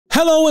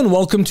Hello and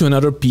welcome to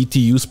another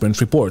PTU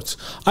Sprint Report.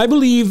 I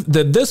believe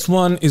that this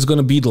one is going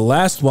to be the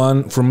last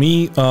one for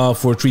me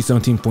for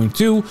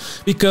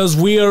 3.17.2 because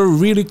we are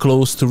really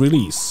close to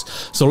release.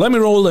 So let me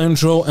roll the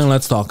intro and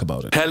let's talk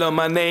about it. Hello,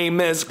 my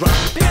name is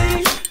Grumpy.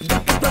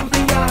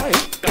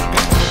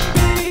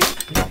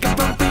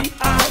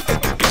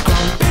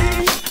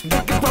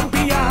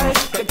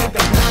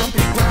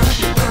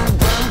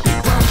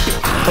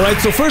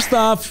 Alright, so first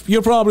off,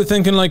 you're probably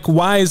thinking like,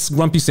 why is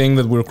Grumpy saying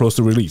that we're close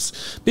to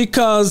release?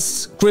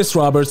 Because Chris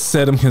Roberts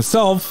said him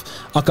himself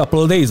a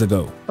couple of days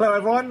ago. Hello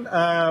everyone,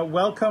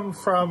 welcome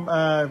from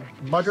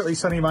moderately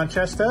sunny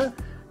Manchester.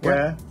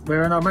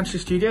 We're in our Manchester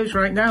studios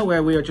right now,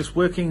 where we are just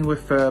working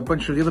with a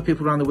bunch of the other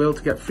people around the world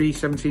to get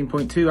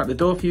 3.17.2 out the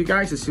door for you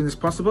guys as soon as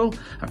possible.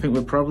 I think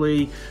we're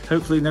probably,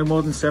 hopefully no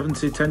more than 7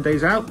 to 10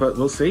 days out, but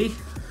we'll see.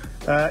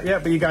 Yeah,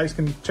 but you guys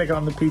can check it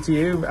on the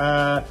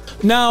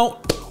PTU.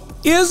 Now,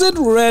 is it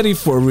ready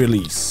for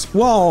release?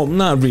 Well,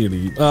 not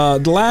really.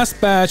 The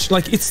last patch,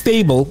 like, it's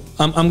stable.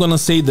 I'm gonna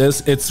say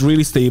this, it's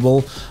really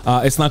stable.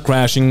 It's not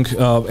crashing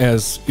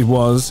as it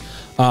was.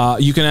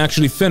 You can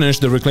actually finish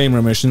the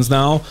reclaimer missions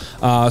now,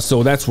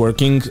 so that's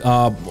working.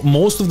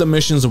 Most of the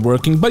missions are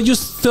working, but you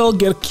still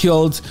get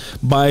killed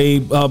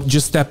by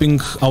just stepping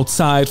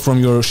outside from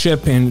your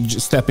ship and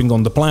just stepping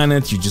on the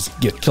planet. You just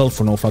get killed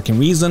for no fucking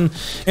reason.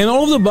 And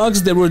all of the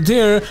bugs that were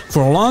there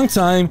for a long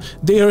time,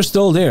 they are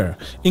still there,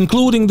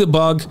 including the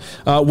bug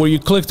where you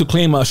click to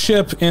claim a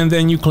ship and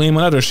then you claim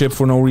another ship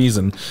for no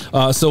reason.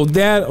 So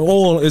that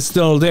all is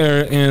still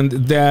there and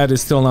that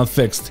is still not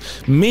fixed.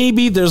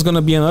 Maybe there's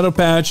gonna be another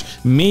patch.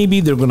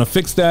 Maybe they're gonna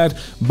fix that,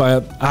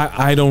 but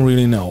I don't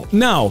really know.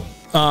 Now,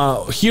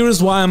 here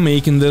is why I'm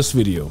making this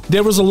video.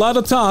 There was a lot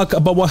of talk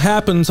about what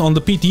happened on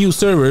the PTU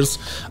servers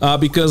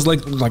because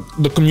like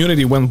the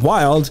community went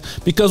wild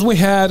because we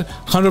had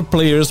 100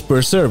 players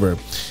per server.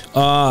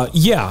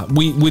 Yeah,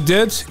 we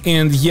did,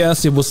 and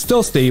yes, it was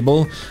still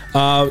stable.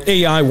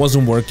 AI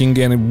wasn't working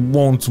and it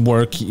won't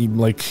work.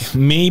 Like,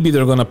 maybe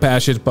they're gonna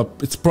patch it, but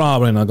it's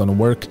probably not gonna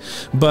work.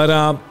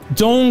 But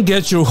don't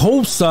get your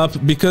hopes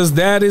up because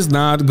that is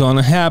not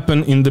gonna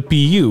happen in the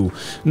PU.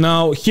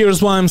 Now,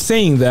 here's why I'm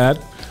saying that.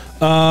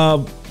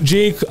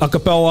 Jake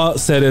Acapella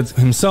said it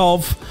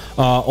himself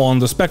on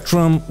the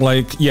Spectrum,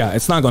 like, yeah,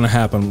 it's not gonna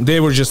happen. They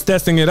were just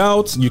testing it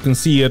out. You can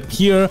see it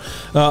here.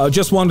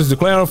 Just wanted to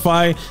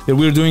clarify that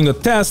we're doing a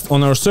test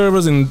on our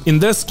servers, in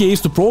this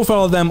case to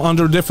profile them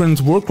under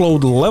different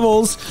workload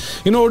levels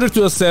in order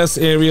to assess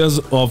areas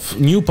of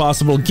new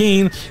possible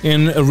gain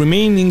and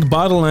remaining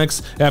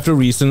bottlenecks after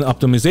recent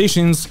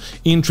optimizations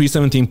in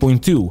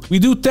 3.17.2. We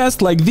do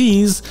tests like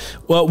these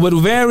with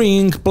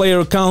varying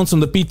player counts on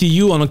the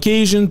PTU on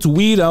occasion to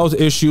weed out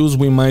issues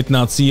we might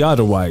not see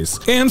otherwise,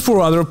 and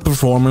for other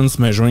performance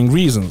measuring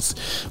reasons.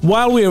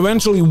 While we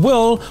eventually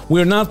will,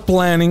 we're not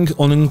planning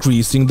on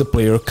increasing the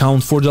player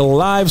count for the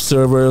live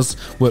servers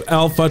with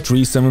Alpha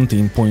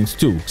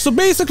 3.17.2. So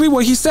basically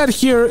what he said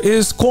here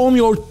is calm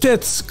your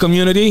tits,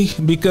 community,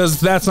 because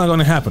that's not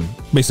gonna happen,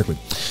 basically.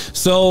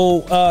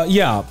 So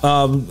yeah,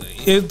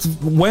 it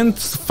went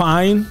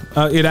fine.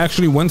 It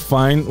actually went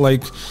fine.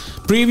 Like,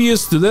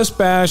 previous to this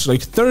patch,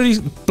 like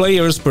 30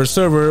 players per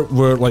server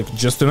were like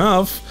just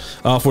enough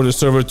for the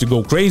server to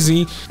go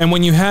crazy, and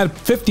when you had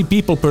 50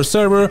 people per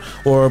server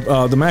or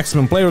the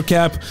maximum player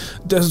cap,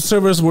 the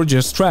servers were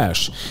just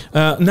trash.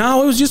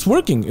 Now it was just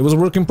working. It was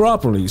working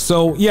properly.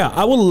 So yeah,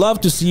 I would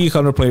love to see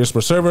 100 players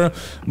per server,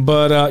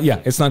 but yeah,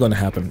 it's not gonna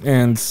happen,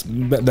 and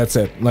that's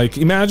it. Like,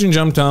 imagine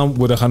Jumptown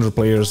with 100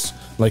 players,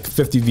 like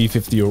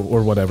 50v50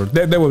 or whatever.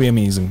 That would be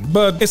amazing,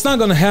 but it's not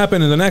gonna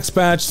happen in the next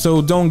patch,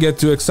 so don't get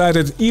too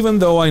excited, even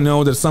though I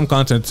know that some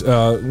content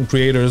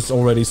creators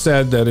already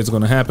said that it's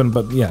gonna happen,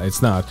 but yeah,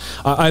 it's not.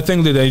 I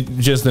think that they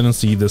just didn't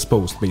see this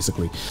post,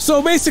 basically.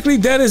 So basically,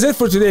 that is it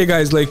for today,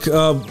 guys. Like,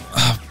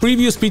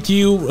 previous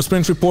PTU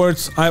sprint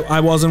reports, I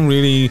wasn't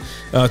really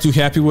too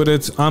happy with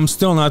it. I'm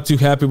still not too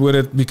happy with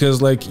it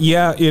because, like,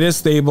 yeah, it is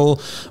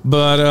stable,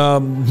 but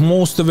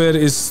most of it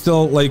is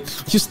still like,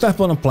 you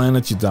step on a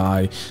planet, you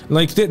die.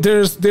 Like,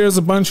 there's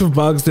a bunch of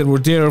bugs that were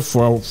there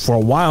for a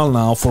while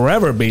now,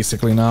 forever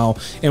basically now,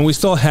 and we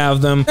still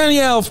have them. And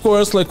yeah, of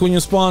course, like, when you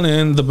spawn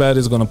in, the bed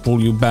is gonna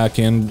pull you back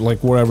in,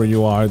 like, wherever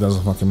you are. It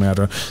doesn't fucking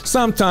matter.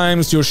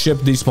 Sometimes your ship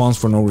despawns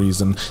for no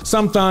reason.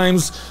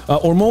 Sometimes,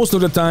 or most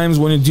of the times,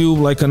 when you do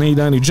like an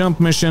 890 jump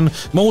mission,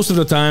 most of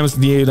the times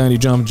the 890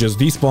 jump just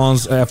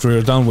despawns after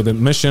you're done with the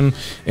mission,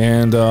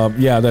 and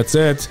yeah, that's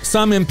it.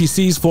 Some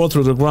NPCs fall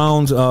through the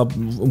ground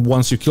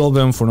once you kill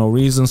them for no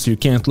reason, so you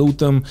can't loot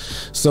them.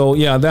 So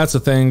yeah, that's a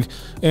thing.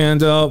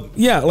 And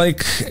yeah,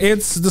 like,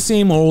 it's the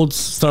same old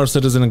Star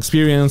Citizen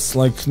experience.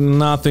 Like,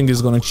 nothing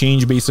is gonna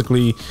change,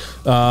 basically.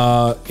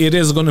 It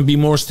is gonna be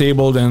more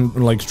stable than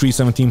like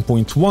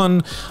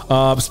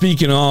 3.17.1.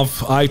 Speaking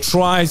of, I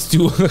tried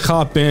to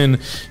hop in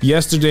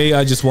yesterday.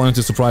 I just wanted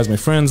to surprise my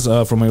friends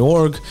from my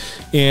org.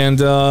 And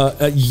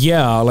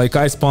yeah, like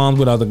I spawned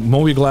without the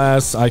movie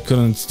glass. I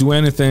couldn't do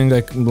anything.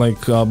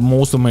 Like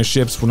most of my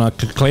ships were not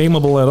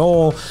claimable at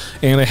all,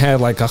 and I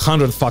had like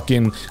 100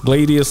 fucking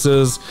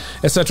Gladiuses,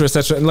 etc.,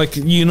 etc. Like,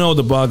 you know,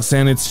 the bugs,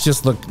 and it's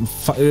just like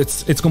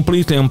it's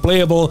completely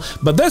unplayable.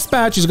 But this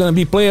patch is gonna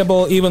be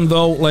playable, even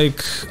though like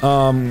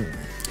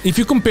if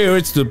you compare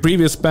it to the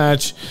previous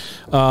patch,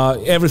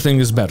 everything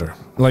is better.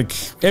 Like,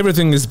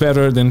 everything is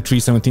better than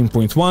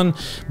 3.17.1,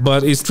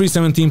 but is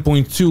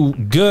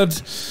 3.17.2 good?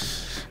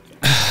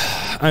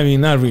 I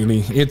mean, not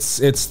really.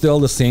 It's still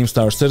the same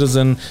Star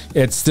Citizen.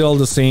 It's still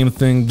the same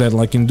thing that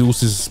like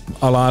induces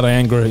a lot of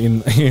anger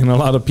in a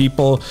lot of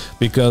people,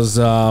 because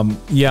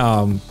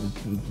yeah,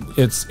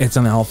 it's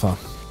an alpha,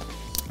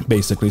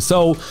 basically.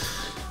 So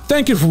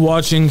thank you for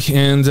watching,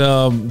 and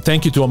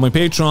thank you to all my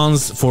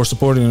patrons for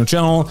supporting the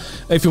channel.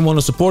 If you want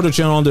to support the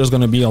channel, there's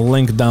going to be a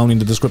link down in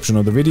the description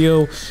of the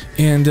video.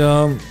 And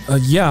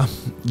yeah,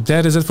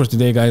 that is it for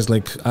today, guys.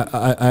 Like,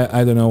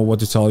 I don't know what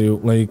to tell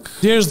you. Like,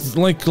 there's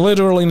like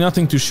literally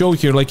nothing to show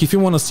here. Like, if you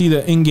want to see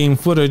the in-game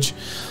footage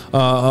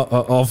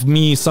of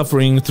me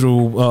suffering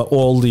through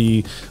all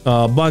the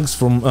bugs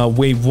from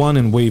Wave 1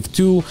 and Wave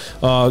 2,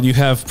 you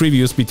have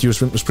previous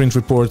PTU sprint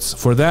reports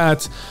for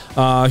that.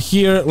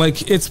 Here,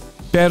 like, it's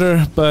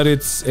better, but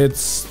it's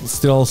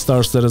still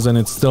Star Citizen.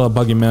 It's still a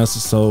buggy mess.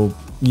 So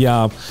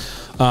yeah,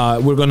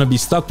 we're gonna be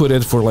stuck with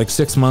it for like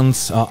 6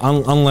 months,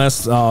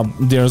 unless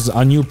there's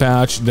a new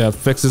patch that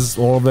fixes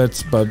all of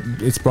it, but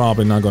it's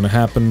probably not gonna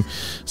happen.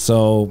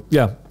 So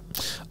yeah,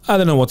 I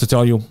don't know what to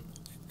tell you,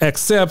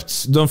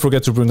 except don't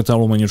forget to bring a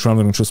towel when you're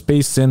traveling through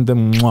space, and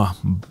mwah,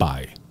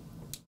 bye.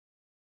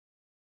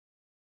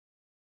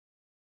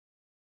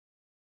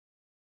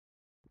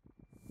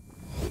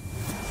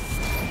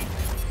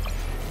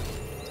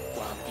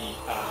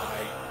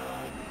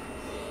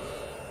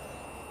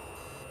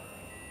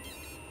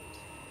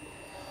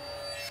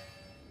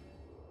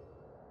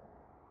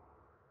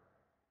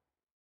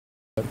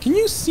 Can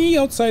you see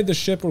outside the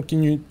ship, or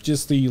can you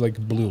just see like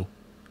blue?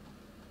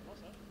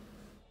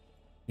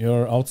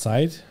 You're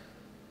outside?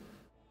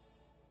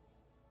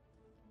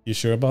 You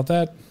sure about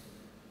that?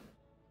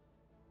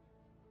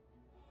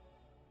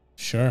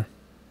 Sure.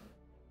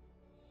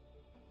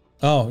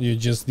 Oh, you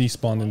just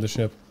despawned in the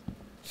ship.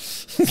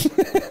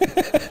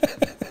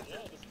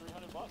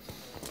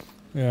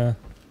 Yeah.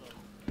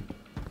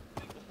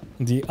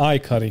 The eye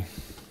cutty.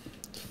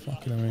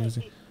 Fucking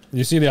amazing.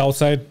 You see the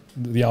outside?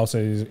 The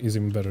outside is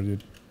even better,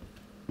 dude.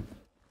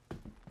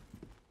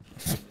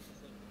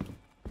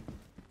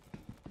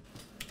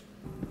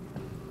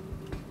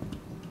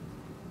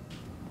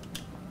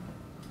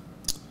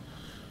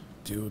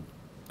 Dude.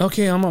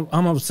 Okay, I'm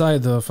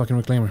outside the fucking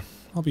reclaimer.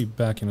 I'll be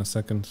back in a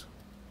second.